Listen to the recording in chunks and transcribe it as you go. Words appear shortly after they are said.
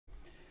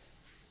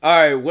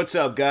Alright, what's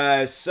up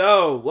guys?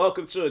 So,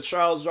 welcome to a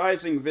Charles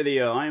Rising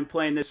video. I am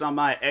playing this on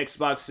my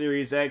Xbox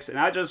Series X, and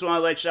I just want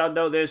to let y'all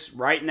know this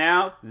right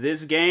now.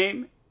 This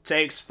game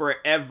takes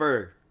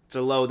forever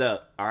to load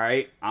up,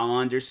 alright? I don't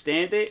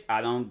understand it, I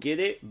don't get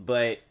it,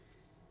 but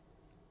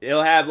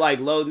it'll have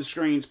like loading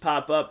screens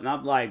pop up, and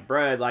I'm like,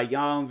 bruh, like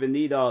y'all don't even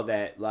need all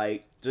that.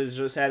 Like,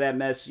 just have that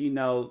mess,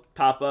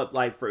 pop up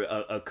like for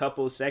a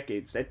couple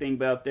seconds. That thing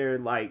been up there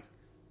like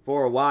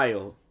for a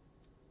while.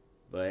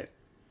 But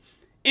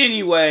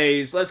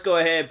anyways, let's go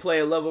ahead and play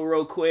a level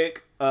real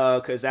quick,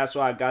 because that's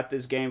what I got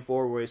this game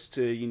for, was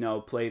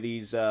to, play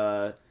these,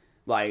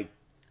 like,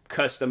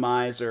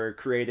 customized or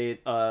created,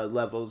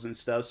 levels and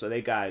stuff. So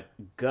they got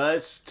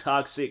Gus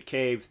Toxic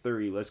Cave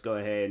 3. Let's go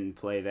ahead and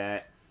play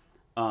that.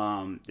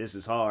 This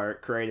is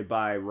hard. Created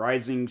by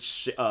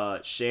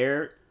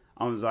RisingShared.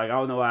 I was like, I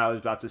don't know why I was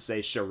about to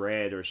say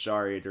Shared or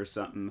Shared or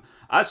something.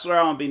 I swear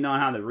I don't be knowing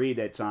how to read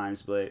at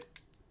times, but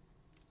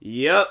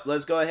yep,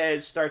 let's go ahead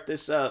and start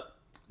this up.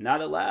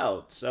 Not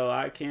allowed, so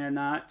I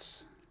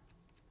cannot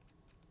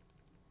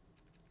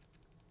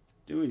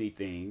do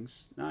anything.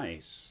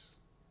 Nice.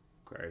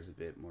 Requires a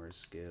bit more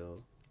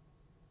skill.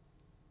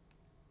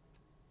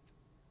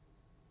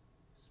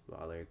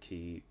 Smaller,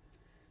 keep,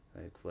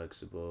 like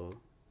flexible.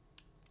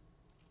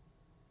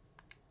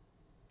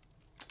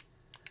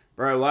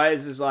 Bro, why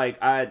is this like,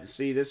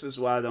 see, this is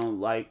what I don't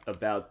like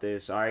about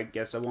this. Alright,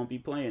 guess I won't be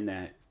playing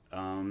that.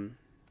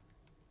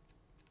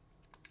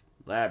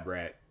 Lab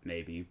Rat,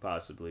 maybe,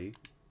 possibly.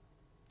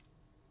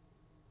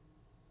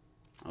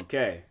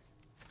 Okay.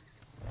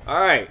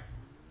 Alright.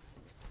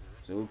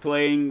 So we're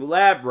playing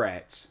Lab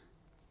Rats.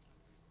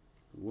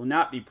 We will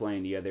not be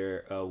playing the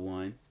other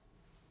one.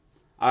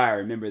 Alright,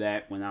 remember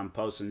that when I'm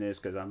posting this,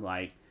 because I'm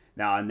like,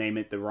 now I name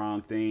it the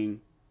wrong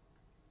thing.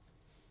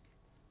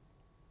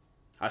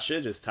 I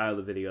should just title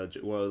the video,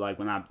 well, like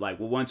when I'm like,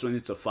 well, once when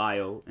it's a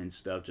file and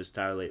stuff, just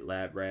title it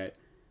Lab Rat,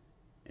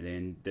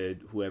 and then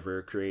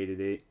whoever created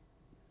it.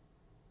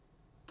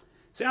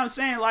 See what I'm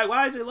saying? Like,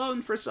 why is it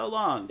loading for so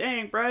long?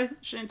 Dang, bruh.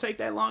 Shouldn't take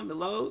that long to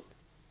load.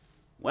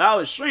 When I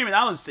was streaming,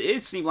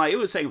 it seemed like it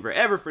was taking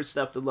forever for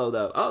stuff to load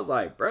up. I was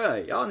like,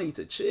 bruh, y'all need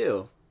to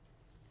chill.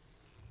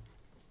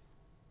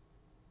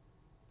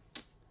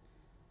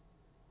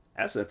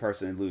 That's a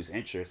person who lose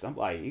interest. I'm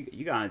like,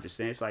 you gotta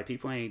understand. It's like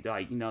people ain't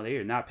like, they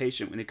are not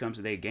patient when it comes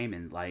to their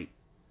gaming. Like,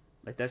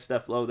 let that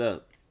stuff load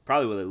up.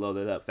 Probably would have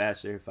loaded up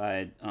faster if I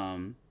had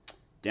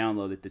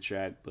downloaded the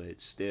track, but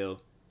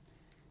still,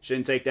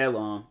 shouldn't take that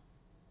long.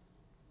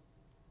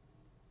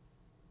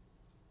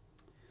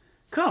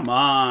 Come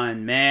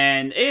on,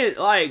 man.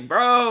 Like,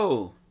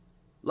 bro.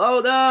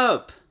 Load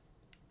up.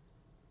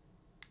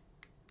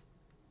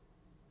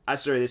 I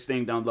swear this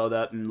thing don't load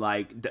up, and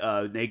like,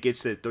 it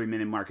gets to the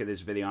 3-minute mark of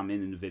this video, I'm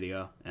ending the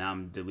video, and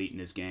I'm deleting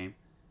this game.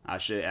 I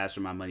should ask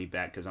for my money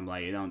back, because I'm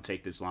like, it don't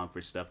take this long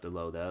for stuff to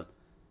load up.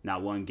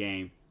 Not one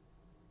game.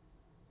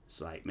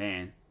 It's like,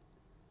 man.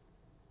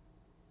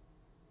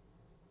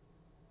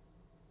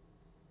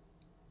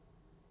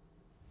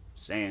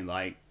 Saying,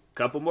 like, a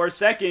couple more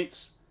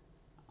seconds.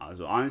 I was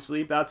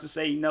honestly about to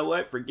say, you know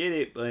what, forget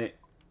it, but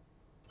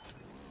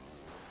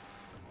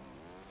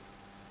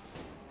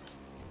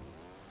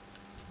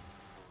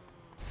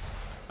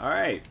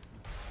alright.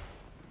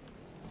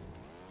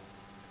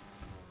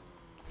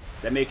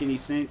 Does that make any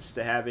sense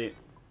to have it?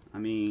 I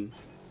mean,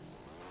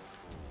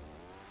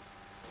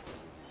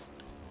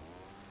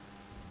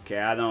 okay,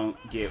 I don't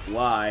get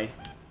why.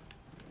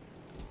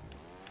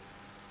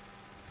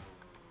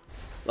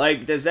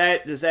 Like, does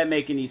that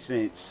make any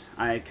sense?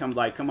 Come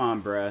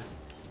on, bruh.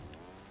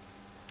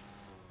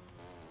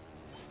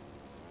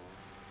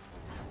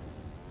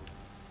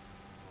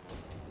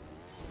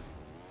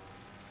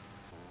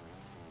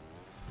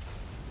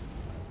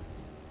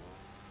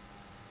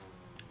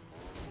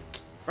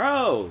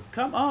 Bro,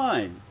 come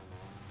on.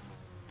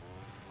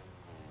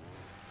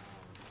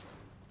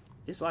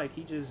 It's like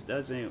he just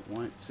doesn't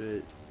want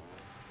to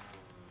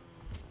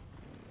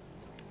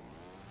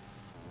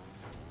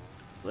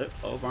flip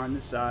over on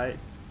the side.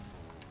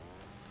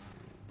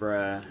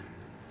 Bruh.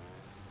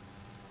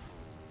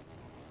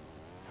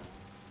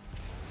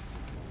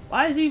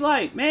 Why is he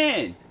like,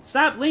 man,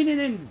 stop leaning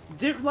in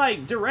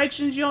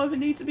directions you don't even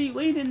need to be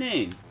leaning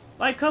in.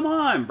 Like, come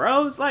on,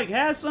 bro. It's like,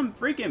 have some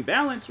freaking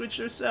balance with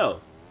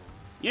yourself.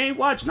 You ain't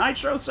watch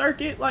Nitro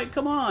Circuit? Like,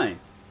 come on.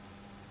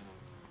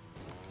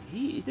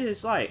 He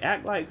just, like,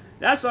 act like...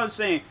 That's what I'm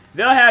saying.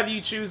 They'll have you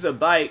choose a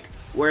bike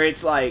where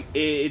it's, like,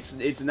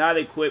 it's not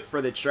equipped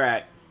for the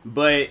track.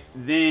 But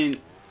then...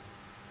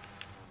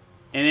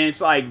 And then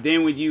it's, like,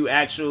 then when you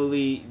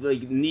actually,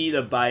 like, need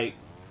a bike,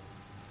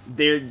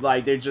 they're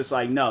just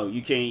like, no,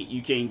 you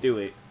can't do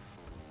it.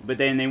 But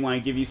then they want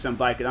to give you some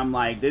bike, and I'm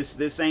like,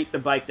 this ain't the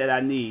bike that I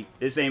need.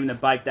 This ain't even the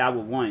bike that I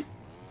would want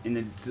in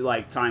a,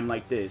 like, time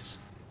like this.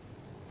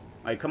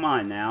 Like, come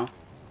on now.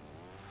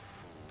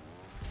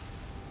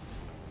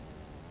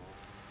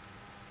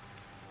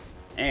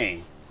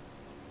 Hey.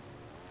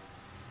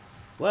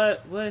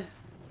 What?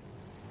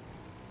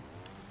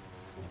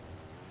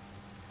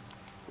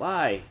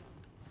 Why?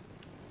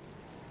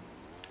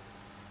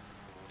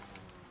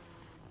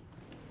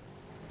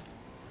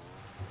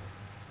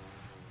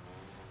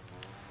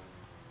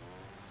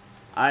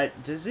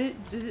 does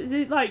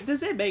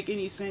it make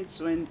any sense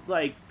when,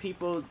 like,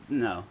 people,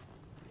 no.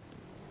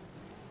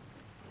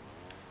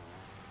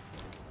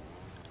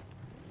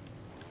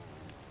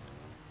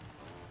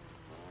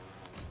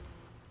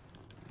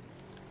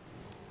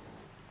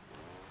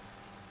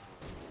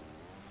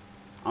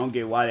 I don't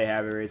get why they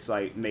have it. It's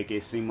like, make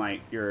it seem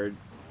like you're,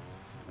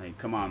 like,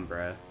 come on,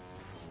 bruh.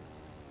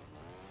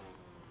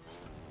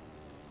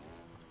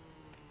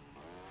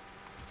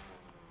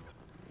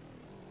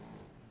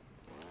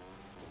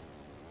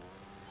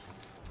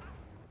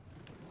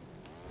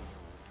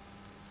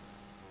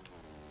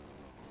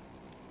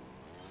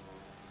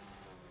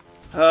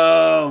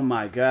 Oh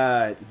my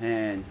god,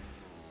 man.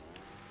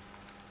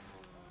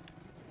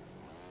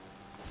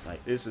 It's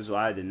like, this is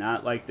why I did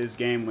not like this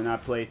game when I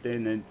played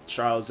in the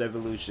Charles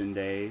Evolution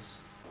days.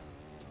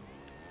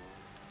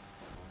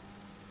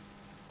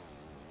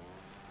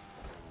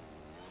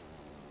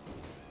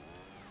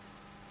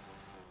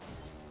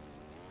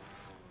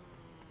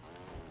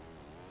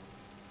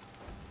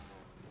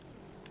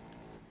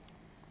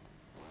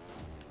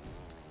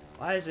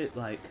 Why is it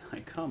like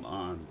come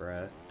on,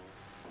 bruh.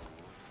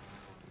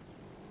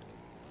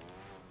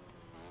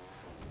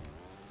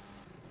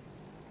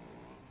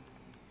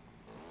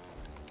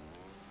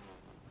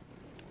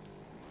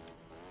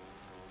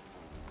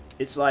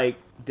 It's like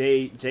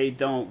they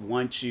don't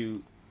want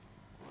you.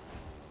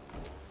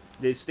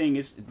 This thing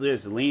is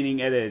just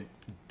leaning at a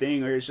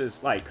thing where it's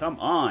just like, come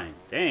on,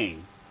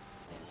 dang.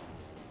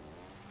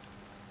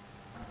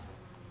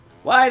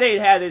 Why they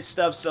had this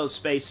stuff so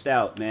spaced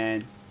out,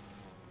 man?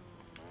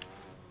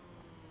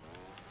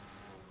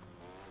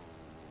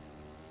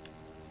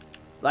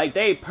 Like,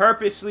 they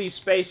purposely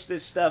spaced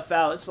this stuff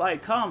out. It's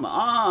like, come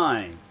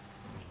on.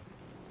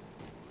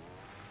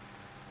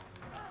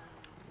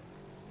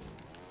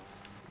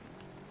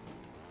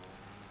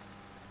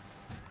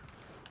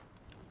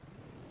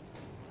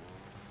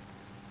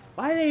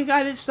 Why they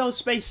got it so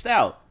spaced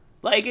out?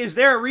 Like, is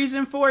there a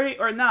reason for it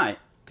or not?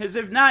 Because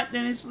if not,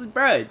 then it's,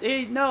 bruh,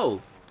 they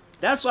no.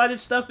 That's why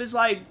this stuff is,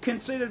 like,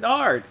 considered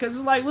hard. Because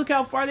it's like, look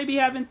how far they be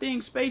having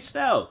things spaced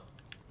out.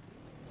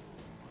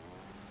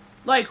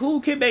 Like, who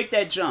can make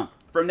that jump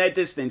from that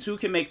distance? Who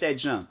can make that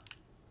jump?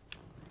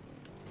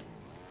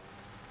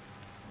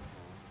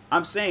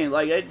 I'm saying,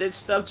 like, this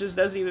stuff just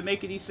doesn't even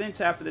make any sense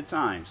half of the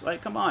times.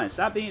 Like, come on,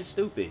 stop being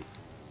stupid.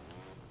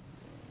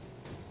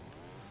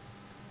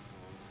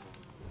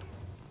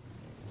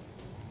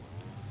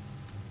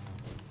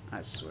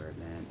 I swear,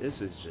 man,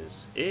 this is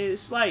just,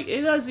 it's like,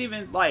 it doesn't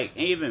even, like,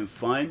 even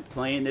fun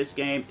playing this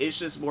game. It's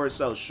just more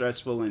so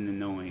stressful and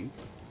annoying.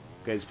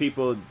 Because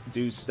people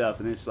do stuff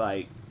and it's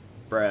like,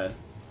 bruh.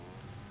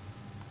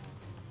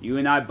 You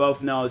and I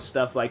both know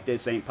stuff like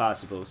this ain't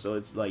possible. So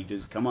it's like,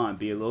 just come on,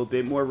 be a little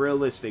bit more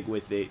realistic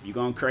with it. You're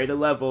gonna create a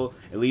level,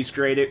 at least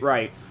create it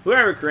right.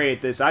 Whoever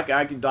created this, I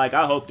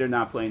hope they're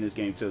not playing this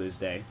game to this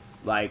day.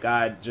 Like,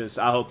 I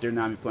hope they're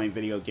not playing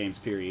video games,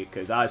 period.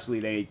 Because honestly,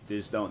 they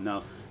just don't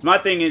know. So my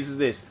thing is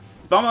this.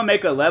 If I'm gonna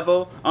make a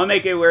level, I'm gonna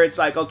make it where it's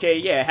like, okay,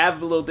 yeah,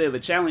 have a little bit of a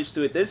challenge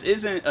to it. This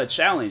isn't a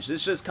challenge.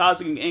 This is just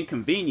causing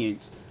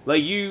inconvenience.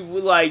 Like, do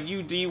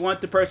you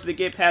want the person to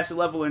get past the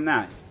level or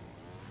not?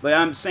 But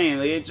I'm saying,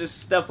 like, it just,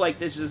 stuff like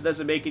this just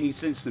doesn't make any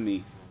sense to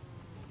me.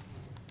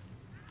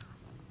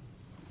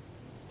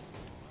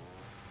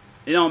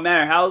 It don't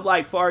matter how,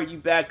 like, far you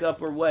back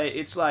up or what.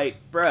 It's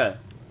like, bruh,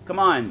 come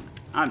on.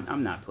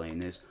 I'm not playing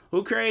this.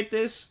 Who created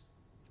this?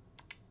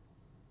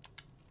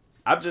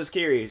 I'm just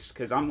curious,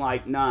 because I'm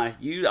like, nah,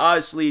 you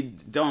honestly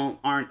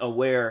aren't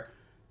aware.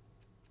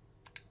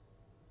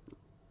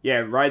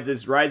 Yeah,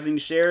 this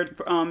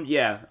RisingShared,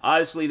 yeah,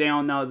 honestly, they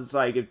don't know. It's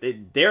like, if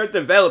they're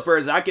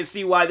developers, I can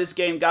see why this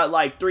game got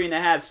like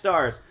 3.5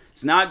 stars.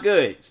 It's not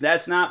good.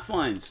 That's not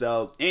fun.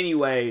 So,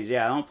 anyways,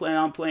 yeah, I don't plan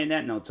on playing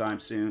that no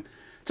time soon.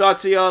 Talk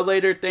to y'all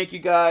later. Thank you,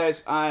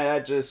 guys.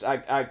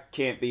 I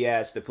can't be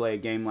asked to play a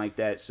game like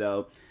that.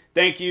 So,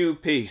 thank you.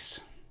 Peace.